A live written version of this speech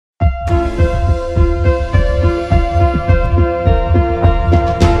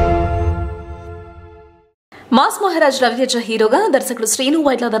Mass Maharaj Ravi Teja హీరోగా దర్శకుడు శ్రీను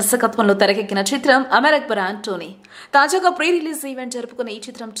వైట్ల దర్శకత్వంలో తెరకెక్కిన చిత్రం అమర్ అక్బర్ ఆంటోనీ. తాజాగా ప్రీ రిలీజ్ ఈవెంట్ జరుపుకున్న ఈ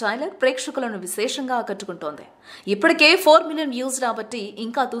చిత్రం ట్రైలర్ ప్రేక్షకులను విశేషంగా ఆకట్టుకుంటోంది. ఇప్పటికే 4 మిలియన్ వ్యూస్ రాబట్టి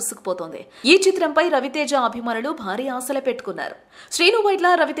ఇంకా దూసుకుపోతోంది. ఈ చిత్రంపై రవితేజ అభిమానులు భారీ ఆశలు పెట్టుకున్నారు. శ్రీను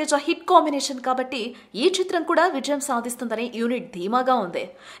వైట్ల రవితేజ హిట్ కాంబినేషన్ కాబట్టి ఈ చిత్రం కూడా విజయం సాధిస్తుందని యూనిట్ ధీమాగా ఉంది.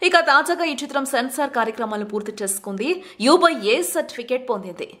 ఇక తాజాగా ఈ చిత్రం సెన్సార్ కార్యక్రమాలను పూర్తి చేసుకుంది. U/A సర్టిఫికేట్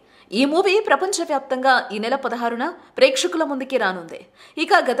పొందింది. ఈ మూవీ ప్రపంచవ్యాప్తంగా ఈ నెల 16న ప్రేక్షకుల ముందుకి రానుంది.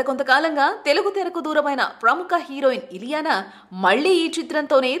 ఇక గత కొంతకాలంగా తెలుగు తెరకు దూరమైన ప్రముఖ హీరోయిన్ ఇలియానా మళ్లీ ఈ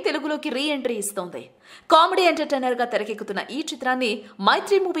చిత్రంతోనే తెలుగులోకి రీ ఎంట్రీ ఇస్తోంది. కామెడీ ఎంటర్టైనర్ గా తెరకెక్కుతున్న ఈ చిత్రాన్ని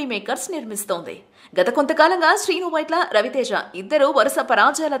మైత్రి మూవీ మేకర్స్ నిర్మిస్తోంది. గత కొంతకాలంగా శ్రీను వైట్ల రవితేజ ఇద్దరు వరుస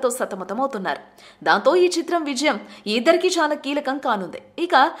పరాజయాలతో సతమతమవుతున్నారు. దాంతో ఈ చిత్రం విజయం ఇద్దరికి చాలా కీలకం కానుంది.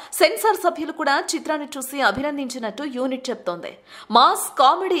 ఇక సెన్సార్ సభ్యులు కూడా చిత్రాన్ని చూసి అభినందించినట్టు యూనిట్ చెప్తోంది. మాస్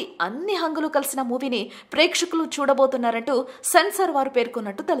కామెడీ అన్ని హంగులు కలిసిన మూవీని ప్రేక్షకులు చూడబోతున్నారంటూ సెన్సార్ వారు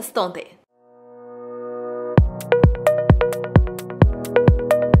పేర్కొన్నట్టు తెలుస్తోంది.